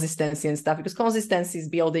maybe consistency and stuff, because consistency is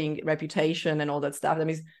building reputation and all that stuff. That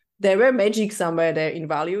means there were magic somewhere there in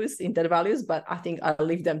their values, but I think I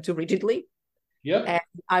lived them too rigidly. Yep. And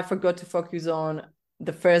I forgot to focus on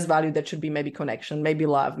the first value that should be maybe connection, maybe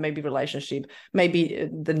love, maybe relationship, maybe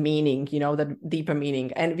the meaning, the deeper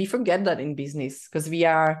meaning. And we forget that in business because we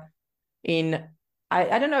are in,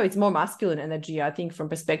 I don't know, it's more masculine energy. I think from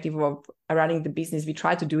perspective of running the business, we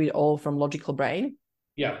try to do it all from logical brain.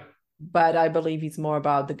 Yeah. But I believe it's more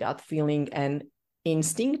about the gut feeling and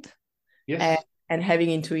instinct. Yes. And having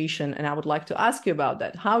intuition. And I would like to ask you about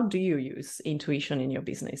that. How do you use intuition in your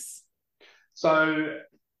business? So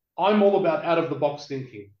I'm all about out of the box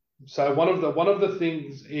thinking. So one of the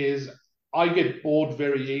things is I get bored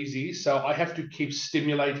very easy. So I have to keep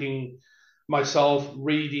stimulating myself,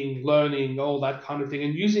 reading, learning, all that kind of thing,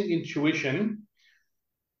 and using intuition.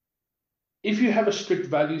 If you have a strict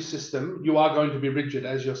value system, you are going to be rigid,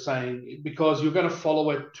 as you're saying, because you're going to follow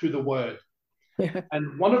it to the word. Yeah.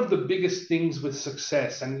 And one of the biggest things with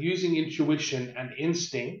success and using intuition and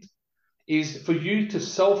instinct is for you to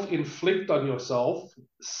self-inflict on yourself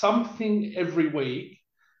something every week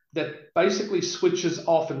that basically switches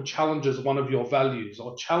off and challenges one of your values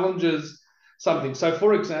or challenges something. So,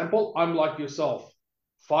 for example, I'm like yourself.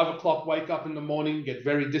 5 o'clock, wake up in the morning, get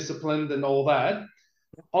very disciplined and all that.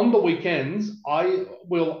 On the weekends, I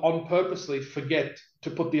will on purposely forget to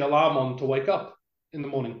put the alarm on to wake up in the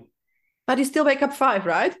morning. But you still wake up 5,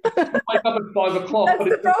 right? Wake up at 5 o'clock, That's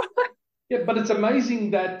the problem. yeah, but it's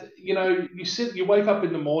amazing that you wake up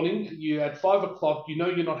in the morning, you at 5 o'clock,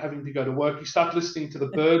 you're not having to go to work. You start listening to the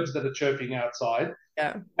birds that are chirping outside,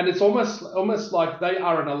 Yeah. and it's almost like they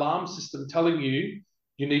are an alarm system telling you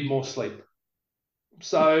you need more sleep.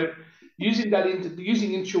 So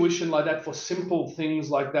using intuition like that for simple things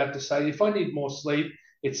like that to say, if I need more sleep,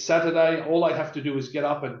 it's Saturday. All I have to do is get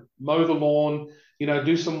up and mow the lawn,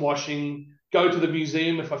 do some washing, go to the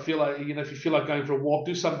museum if I feel like, if you feel like going for a walk,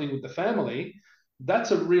 do something with the family.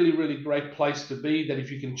 That's a really, really great place to be, that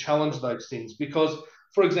if you can challenge those things. Because,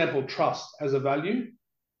 for example, trust as a value,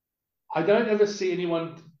 I don't ever see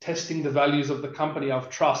anyone testing the values of the company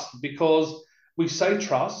of trust, because we say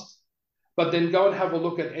trust, but then go and have a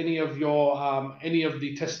look at any of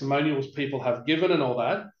the testimonials people have given and all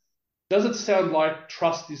that. Does it sound like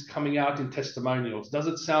trust is coming out in testimonials? Does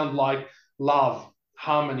it sound like love,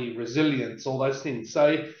 harmony, resilience, all those things?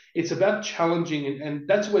 So it's about challenging, and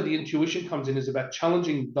that's where the intuition comes in, is about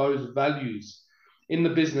challenging those values in the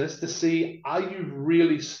business to see, are you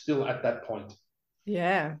really still at that point?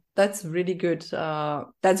 Yeah, that's really good.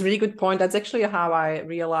 That's a really good point. That's actually how I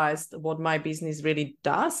realized what my business really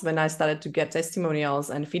does when I started to get testimonials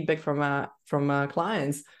and feedback from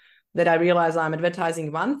clients. That I realized I'm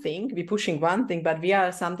advertising one thing, we're pushing one thing, but we are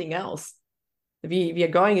something else. We are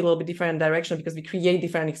going a little bit different direction because we create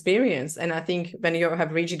different experience. And I think when you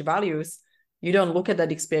have rigid values, you don't look at that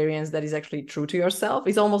experience that is actually true to yourself.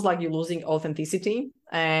 It's almost like you're losing authenticity.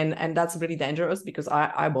 And that's really dangerous, because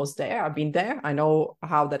I was there, I've been there, I know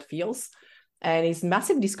how that feels. And it's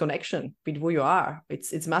massive disconnection with who you are.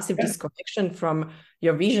 It's massive disconnection from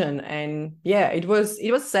your vision. And yeah, it was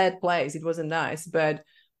a sad place. It wasn't nice, but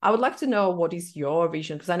I would like to know, what is your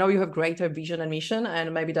vision? Because I know you have greater vision and mission,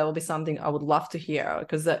 and maybe that will be something I would love to hear,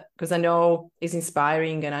 because I know it's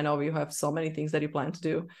inspiring, and I know you have so many things that you plan to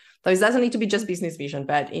do. So it doesn't need to be just business vision,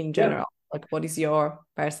 but in general, like, what is your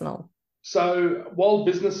personal? So while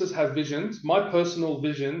businesses have visions, my personal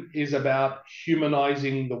vision is about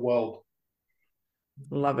humanizing the world.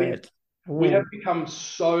 Love it. We have become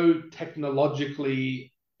so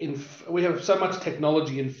technologically, we have so much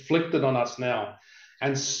technology inflicted on us now,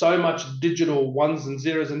 and so much digital ones and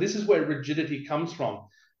zeros. And this is where rigidity comes from.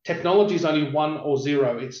 Technology is only 1 or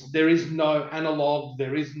 0. There is no analog,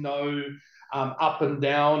 there is no up and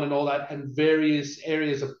down and all that, and various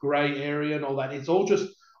areas of gray area and all that. It's all just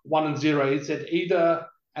 1 and 0. It's at either,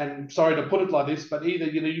 and sorry to put it like this, but either,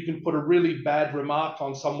 you can put a really bad remark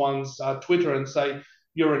on someone's Twitter and say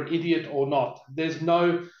you're an idiot or not. There's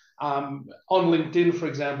no on LinkedIn, for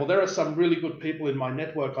example, there are some really good people in my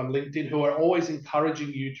network on LinkedIn who are always encouraging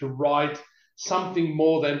you to write something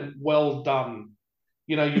more than well done.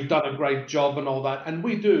 You've done a great job and all that. And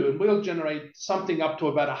we do, and we'll generate something up to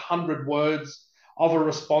about 100 words of a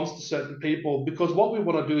response to certain people, because what we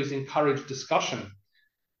want to do is encourage discussion.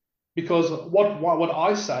 Because what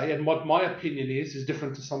I say and what my opinion is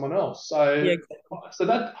different to someone else. So, Yeah, exactly. so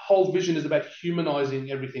that whole vision is about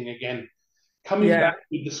humanizing everything again. coming Yeah. back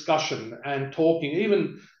to discussion and talking.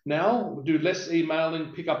 Even now, do less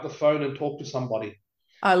emailing, pick up the phone and talk to somebody.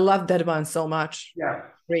 I love that one so much. Yeah.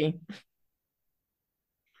 Agree.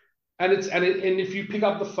 And if you pick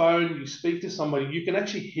up the phone, you speak to somebody, you can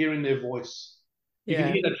actually hear in their voice. You can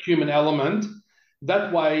Yeah. hear that human element.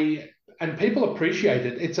 That way, and people appreciate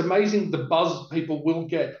it. It's amazing the buzz people will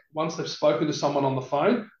get once they've spoken to someone on the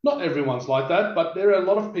phone. Not everyone's like that, but there are a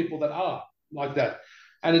lot of people that are like that.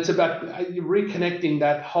 And it's about reconnecting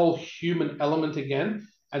that whole human element again.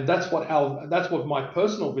 And that's what my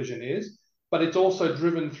personal vision is. But it's also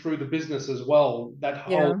driven through the business as well, that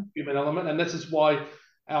whole Yeah. human element. And this is why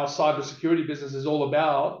our cybersecurity business is all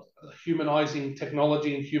about humanizing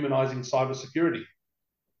technology and humanizing cybersecurity.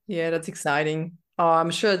 Yeah, that's exciting.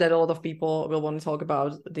 I'm sure that a lot of people will want to talk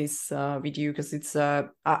about this with you because it's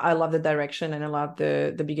I love the direction and I love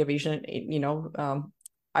the bigger vision,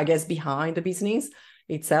 I guess behind the business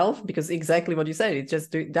itself, because exactly what you said, it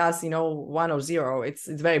just does, 1 or 0. It's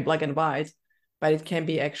very black and white, but it can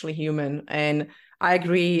be actually human. And I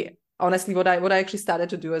agree. Honestly, what I actually started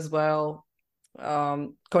to do as well,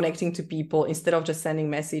 connecting to people instead of just sending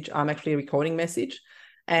message, I'm actually recording message.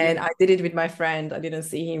 And Yeah. I did it with my friend. I didn't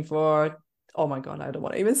see him for, oh my God, I don't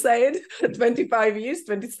want to even say it, 25 years,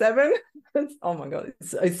 27. Oh my God,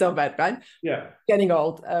 it's so bad, right? Yeah. Getting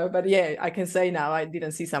old. But yeah, I can say now I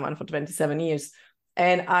didn't see someone for 27 years.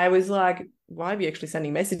 And I was like, why are we actually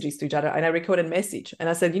sending messages to each other? And I recorded message. And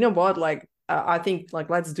I said, you know what, like, I think like,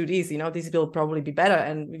 let's do this, this will probably be better.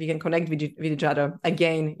 And we can connect with each other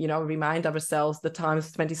again, remind ourselves the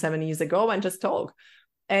times 27 years ago and just talk.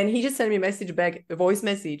 And he just sent me a message back, a voice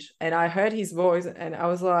message. And I heard his voice and I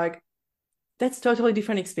was like, that's totally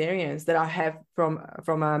different experience that I have from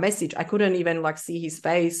a message. I couldn't even like see his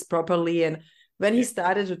face properly. And when he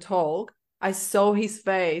started to talk, I saw his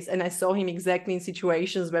face and I saw him exactly in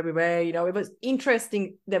situations where we were, it was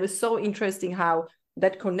interesting. That was so interesting how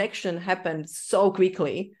that connection happened so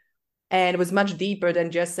quickly. And it was much deeper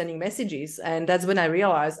than just sending messages. And that's when I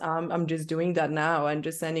realized I'm just doing that now and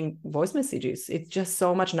just sending voice messages. It's just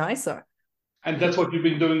so much nicer. And that's what you've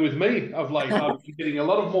been doing with me of late. I've been getting a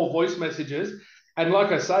lot of more voice messages. And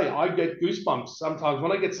like I say, I get goosebumps sometimes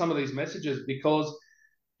when I get some of these messages because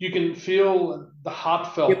you can feel the You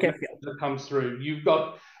heartfelt can message that comes through.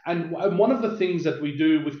 And one of the things that we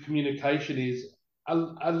do with communication is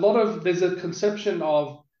a lot of, there's a conception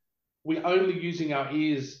of we're only using our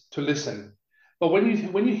ears to listen. But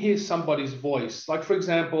when you hear somebody's voice, like for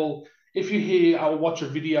example, if you hear or watch a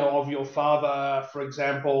video of your father, for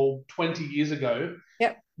example, 20 years ago,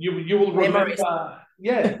 Yep. you will Memories. remember,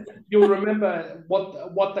 yeah, you'll remember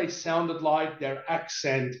what they sounded like, their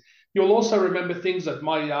accent. You'll also remember things that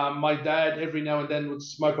my dad every now and then would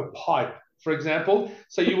smoke a pipe, for example.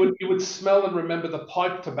 So you would smell and remember the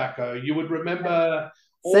pipe tobacco. You would remember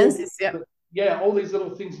all Senses, yeah. all these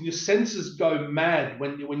little things. Your senses go mad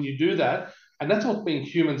when you do that. And that's what being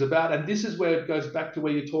human's about. And this is where it goes back to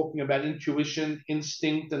where you're talking about intuition,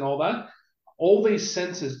 instinct, and all that. All these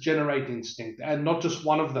senses generate instinct, and not just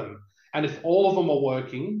one of them. And if all of them are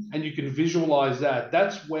working and you can visualize that,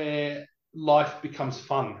 that's where life becomes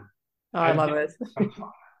fun. Oh, I And love it.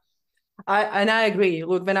 I agree.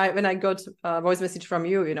 Look, when I got a voice message from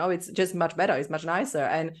you, it's just much better. It's much nicer,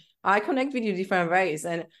 and I connect with you different ways.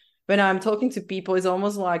 And when I'm talking to people, it's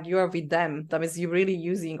almost like you are with them. That means you're really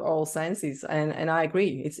using all senses, and I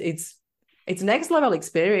agree. It's next level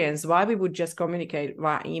experience. Why we would just communicate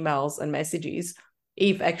via emails and messages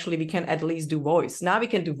if actually we can at least do voice. Now we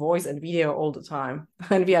can do voice and video all the time,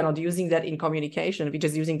 and we are not using that in communication. We're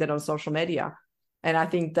just using that on social media, and I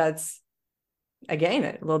think that's again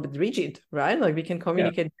a little bit rigid, right? Like we can yeah,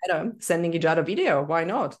 communicate better sending each other video. Why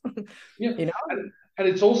not? yeah. you know And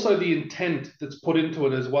it's also the intent that's put into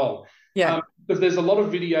it as well. yeah. Because there's a lot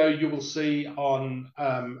of video you will see a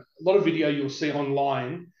lot of video you'll see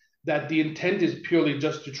online that the intent is purely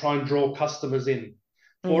just to try and draw customers in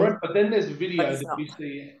for Mm-hmm. it. But then there's But video it's that not. you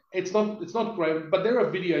see. It's not great, but there are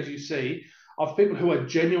videos you see of people who are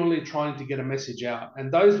genuinely trying to get a message out,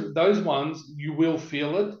 and those ones you will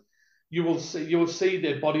feel it. You will see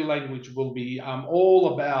their body language will be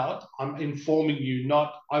all about I'm informing you, not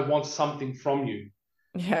I want something from you.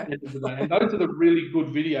 Yeah. And those are the really good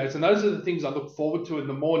videos, and those are the things I look forward to in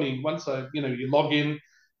the morning. Once you log in,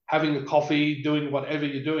 having a coffee, doing whatever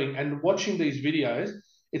you're doing, and watching these videos.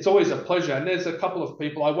 It's always a pleasure. And there's a couple of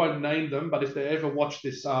people I won't name them, but if they ever watch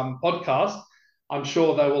this podcast, I'm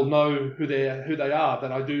sure they will know who they are.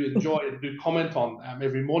 That I do enjoy and do comment on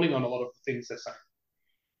every morning on a lot of the things they're saying.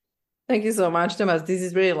 Thank you so much, Thomas. This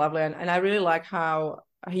is really lovely, and I really like how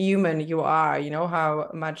human you are. How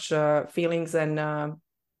much feelings and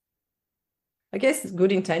I guess,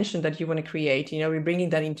 good intention that you want to create. We're bringing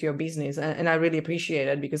that into your business, and I really appreciate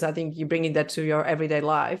it, because I think you're bringing that to your everyday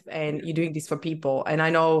life, and you're doing this for people. And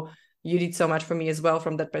I know you did so much for me as well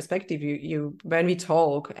from that perspective. You when we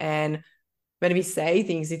talk and when we say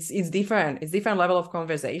things, it's different. It's different level of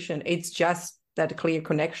conversation. It's just that clear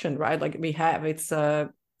connection, right? Like we have. It's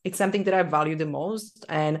something that I value the most,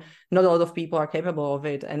 and not a lot of people are capable of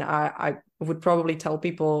it. And I would probably tell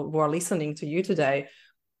people who are listening to you today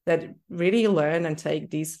that really learn and take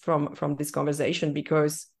this from this conversation,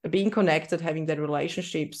 because being connected, having that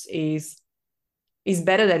relationships is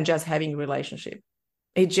better than just having a relationship.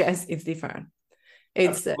 It's different.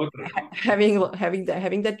 It's having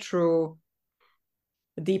that true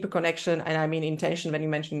deeper connection. And I mean intention. When you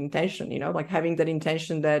mention intention, like having that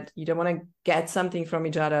intention that you don't want to get something from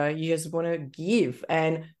each other, you just want to give.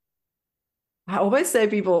 And I always say,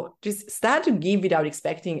 people just start to give without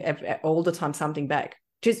expecting all the time something back.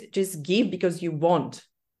 Just give because you want,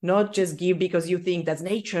 not just give because you think that's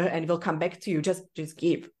nature and it will come back to you. Just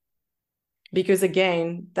give, because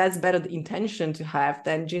again, that's better the intention to have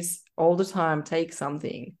than just all the time take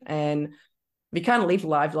something. And we can't live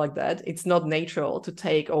life like that. It's not natural to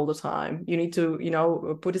take all the time. You need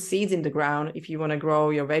to put the seeds in the ground if you want to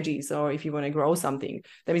grow your veggies, or if you want to grow something.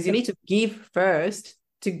 That means you need to give first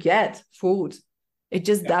to get food. It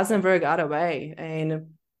just doesn't work other way.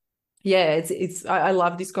 And yeah, I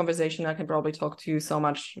love this conversation. I can probably talk to you so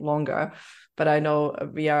much longer, but I know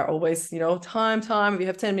we are always, time, we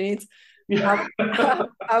have 10 minutes. Yeah.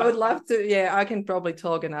 I would love to, I can probably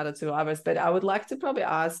talk another 2 hours, but I would like to probably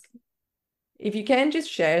ask if you can just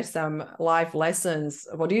share some life lessons.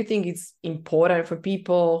 What do you think is important for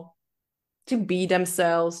people to be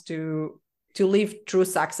themselves, to live true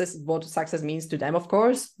success, what success means to them, of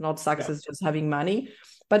course, not success just having money.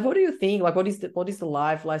 But what do you think? Like, what is the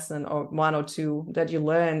life lesson, or 1 or 2 that you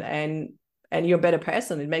learn, and you're a better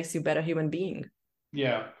person? It makes you a better human being.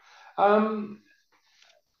 Yeah. The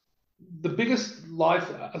biggest life,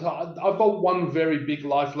 I've got one very big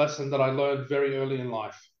life lesson that I learned very early in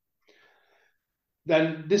life.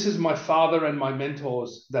 Then this is my father and my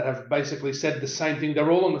mentors that have basically said the same thing.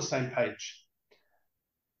 They're all on the same page.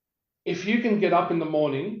 If you can get up in the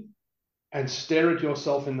morning and stare at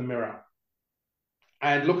yourself in the mirror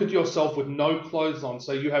and look at yourself with no clothes on,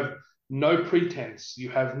 so you have no pretense, you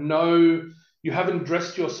haven't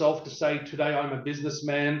dressed yourself to say, today I'm a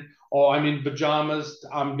businessman, or I'm in pajamas,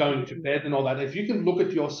 I'm going to bed and all that. If you can look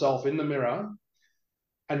at yourself in the mirror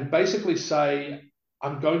and basically say,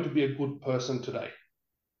 I'm going to be a good person today.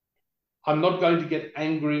 I'm not going to get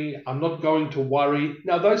angry. I'm not going to worry.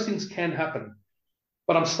 Now, those things can happen,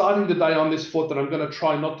 but I'm starting the day on this foot that I'm going to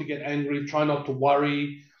try not to get angry, try not to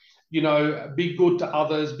worry, be good to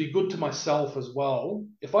others, be good to myself as well.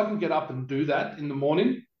 If I can get up and do that in the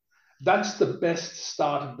morning, that's the best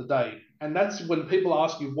start of the day. And that's when people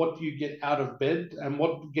ask you, what do you get out of bed and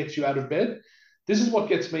what gets you out of bed? This is what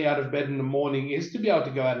gets me out of bed in the morning, is to be able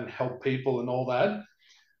to go out and help people and all that.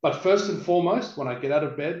 But first and foremost, when I get out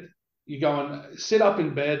of bed, you go and sit up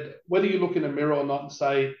in bed, whether you look in a mirror or not, and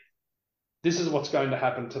say, this is what's going to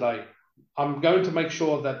happen today. I'm going to make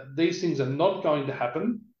sure that these things are not going to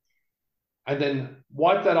happen. And then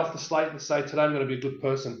wipe that off the slate and say, today I'm going to be a good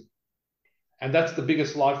person. And that's the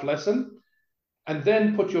biggest life lesson. And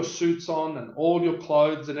then put your suits on and all your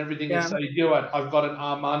clothes and everything and say, what, I've got an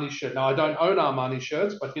Armani shirt. Now, I don't own Armani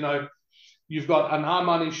shirts, but you've got an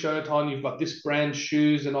Armani shirt on, you've got this brand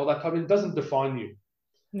shoes and all that. I mean, it doesn't define you.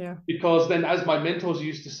 Yeah. Because then, as my mentors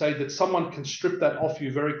used to say, that someone can strip that off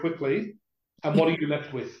you very quickly. And what are you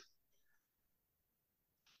left with?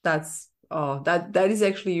 That is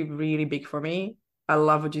actually really big for me. I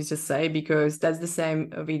love what you just say, because that's the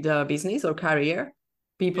same with business or career.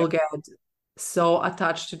 People get so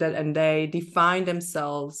attached to that, and they define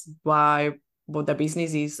themselves by what their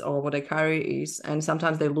business is or what their career is, and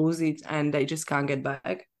sometimes they lose it and they just can't get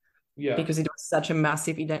back. Because it was such a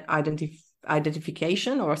massive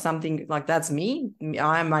identification or something like, that's me.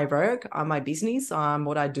 I'm my work, I'm my business, I'm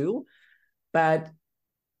what I do. But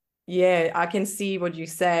yeah, I can see what you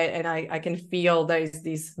said, and I can feel there is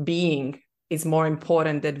this being is more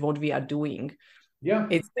important than what we are doing. Yeah.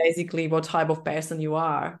 It's basically what type of person you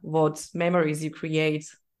are, what memories you create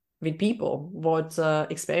with people, what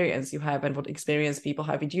experience you have, and what experience people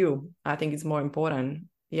have with you. I think it's more important.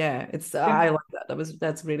 Yeah, I like that.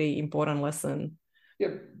 That's really important lesson. Yeah,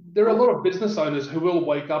 there are a lot of business owners who will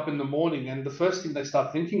wake up in the morning and the first thing they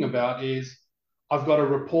start thinking about is, I've got a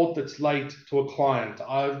report that's late to a client.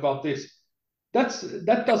 I've got this.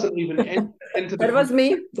 That doesn't even enter That was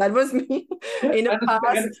me. That was me in the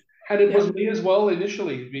past. And it Yeah. was me as well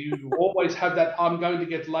initially. You always have that, I'm going to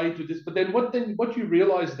get late with this. But then what you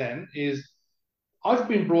realize then is I've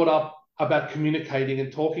been brought up about communicating and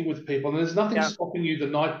talking with people, and there's nothing Yeah. stopping you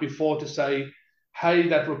the night before to say, hey,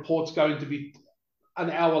 that report's going to be an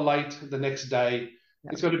hour late the next day.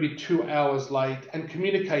 Yeah. It's going to be 2 hours late, and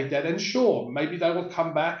communicate that. And sure, maybe they will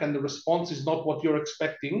come back and the response is not what you're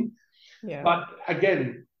expecting. Yeah. But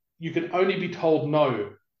again, you can only be told no.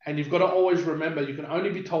 And you've got to always remember you can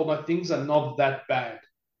only be told no, things are not that bad.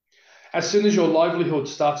 As soon as your livelihood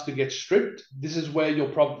starts to get stripped, this is where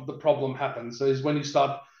the problem happens. So is when you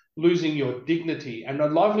start losing your dignity. And the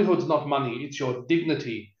livelihood's not money, it's your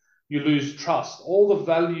dignity. You lose trust. All the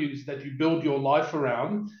values that you build your life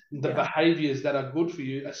around, the Yeah. behaviors that are good for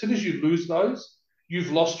you, as soon as you lose those,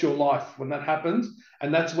 you've lost your life when that happens.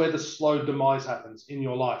 And that's where the slow demise happens in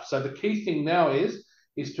your life. So the key thing now is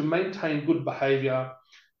to maintain good behavior,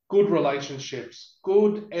 good relationships,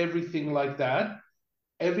 good everything like that.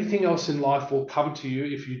 Everything else in life will come to you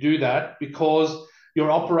if you do that, because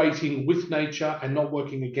you're operating with nature and not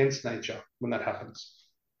working against nature when that happens.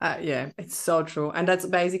 Yeah, it's so true. And that's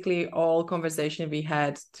basically all conversation we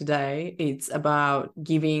had today. It's about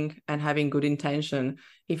giving and having good intention.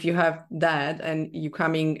 If you have that and you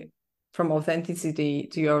coming from authenticity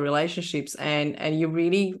to your relationships, and you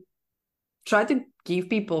really try to give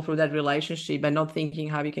people through that relationship and not thinking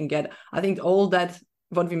how you can get, I think all that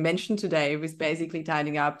what we mentioned today was basically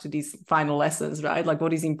tying up to these final lessons, right? Like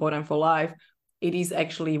what is important for life. It is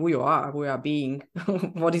actually who you are, we are being,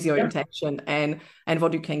 what is your intention, and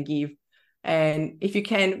what you can give. And if you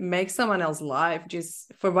can make someone else's life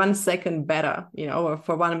just for 1 second better, or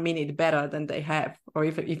for 1 minute better than they have, or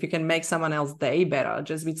if you can make someone else's day better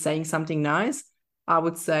just with saying something nice, I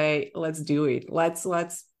would say let's do it. Let's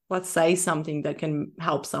say something that can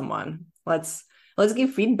help someone. Let's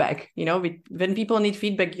give feedback. When people need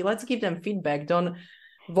feedback, let's give them feedback. Don't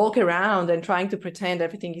walk around and trying to pretend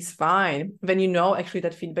everything is fine when actually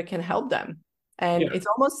that feedback can help them. And it's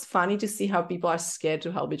almost funny to see how people are scared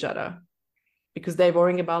to help each other because they're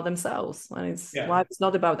worrying about themselves. And life is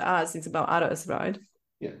not about us, it's about others, right?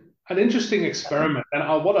 Yeah. An interesting experiment.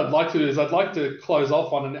 And what I'd like to do is I'd like to close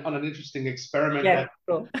off on an interesting experiment Yeah,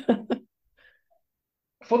 cool.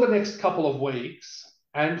 for the next couple of weeks,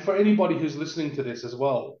 and for anybody who's listening to this as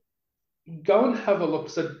well, go and have a look.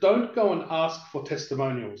 So don't go and ask for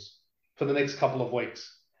testimonials for the next couple of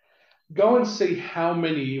weeks. Go and see how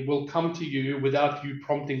many will come to you without you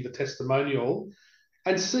prompting the testimonial,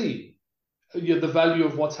 and see the value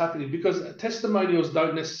of what's happening, because testimonials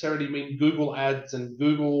don't necessarily mean Google ads and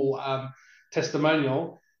Google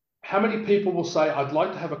testimonial. How many people will say, I'd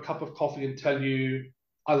like to have a cup of coffee and tell you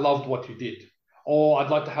I loved what you did, or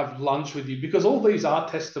I'd like to have lunch with you, because all these are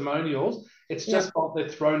testimonials. It's just not they're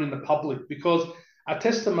thrown in the public, because a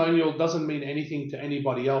testimonial doesn't mean anything to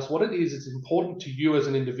anybody else. What it is, it's important to you as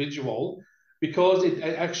an individual, because it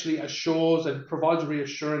actually assures and provides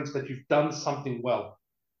reassurance that you've done something well.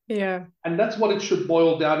 Yeah. And that's what it should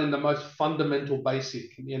boil down in the most fundamental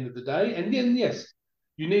basic at the end of the day. And then, yes,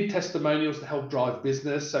 you need testimonials to help drive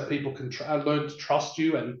business so people can learn to trust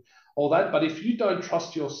you and all that. But if you don't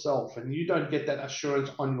trust yourself and you don't get that assurance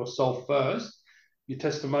on yourself first, your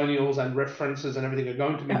testimonials and references and everything are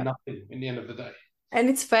going to mean nothing in the end of the day. And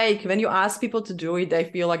it's fake. When you ask people to do it, they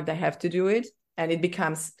feel like they have to do it, and it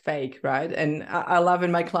becomes fake, right? And I love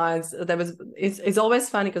in my clients, it's always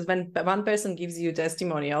funny because when one person gives you a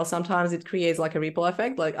testimonial, sometimes it creates like a ripple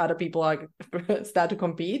effect, like other people like start to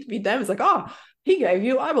compete with them. It's like, oh, he gave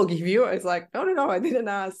you, I will give you. It's like, no, I didn't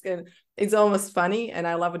ask. And it's almost funny. And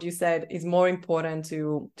I love what you said. It's more important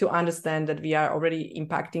to understand that we are already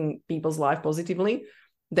impacting people's life positively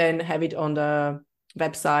than have it on the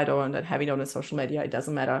website or have it on a social media. It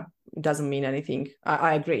doesn't matter. It doesn't mean anything.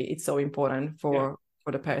 I agree. It's so important for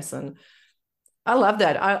the person. I love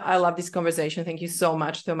that. I love this conversation. Thank you so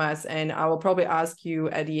much, Thomas. And I will probably ask you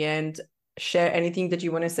at the end, share anything that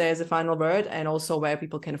you want to say as a final word, and also where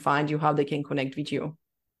people can find you, how they can connect with you.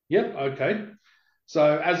 Yep. Okay.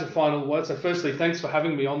 So as a final word, so firstly, thanks for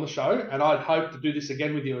having me on the show, and I'd hope to do this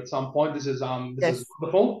again with you at some point. This is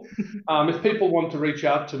wonderful. If people want to reach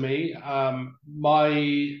out to me, I'm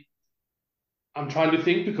trying to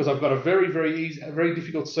think, because I've got a very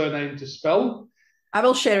difficult surname to spell. I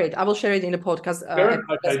will share it. In the podcast okay,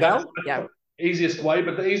 as well. That's the easiest way.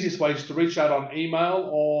 But the easiest way is to reach out on email,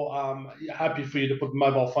 or happy for you to put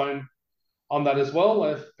mobile phone on that as well.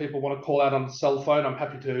 If people want to call out on the cell phone, I'm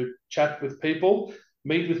happy to chat with people,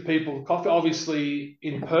 meet with people, coffee. Obviously,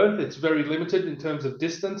 in Perth, it's very limited in terms of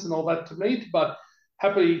distance and all that to meet, but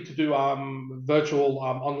happy to do virtual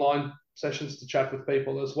online sessions to chat with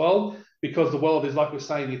people as well, because the world is, like we're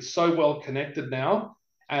saying, it's so well connected now.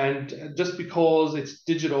 And just because it's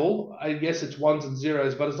digital, yes, it's ones and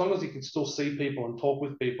zeros, but as long as you can still see people and talk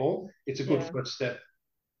with people, it's a good first step.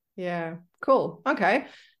 Yeah, cool. Okay.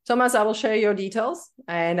 Thomas, I will share your details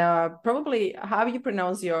and probably how you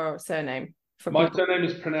pronounce your surname. My surname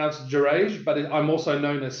is pronounced Jreige, but I'm also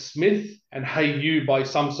known as Smith and Hey You by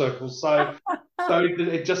some circles. So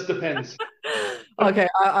it just depends. Okay,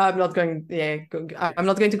 I'm not going. Yeah, I'm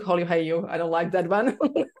not going to call you Hey You. I don't like that one.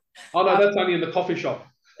 Oh no, that's only in the coffee shop.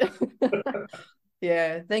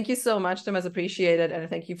 Yeah, thank you so much, Thomas. Appreciate it, and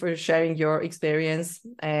thank you for sharing your experience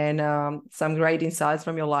and some great insights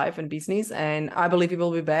from your life and business. And I believe you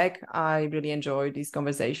will be back. I really enjoyed this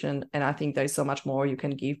conversation, and I think there's so much more you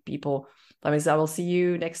can give people. That means I will see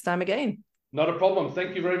you next time again. Not a problem.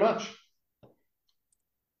 Thank you very much.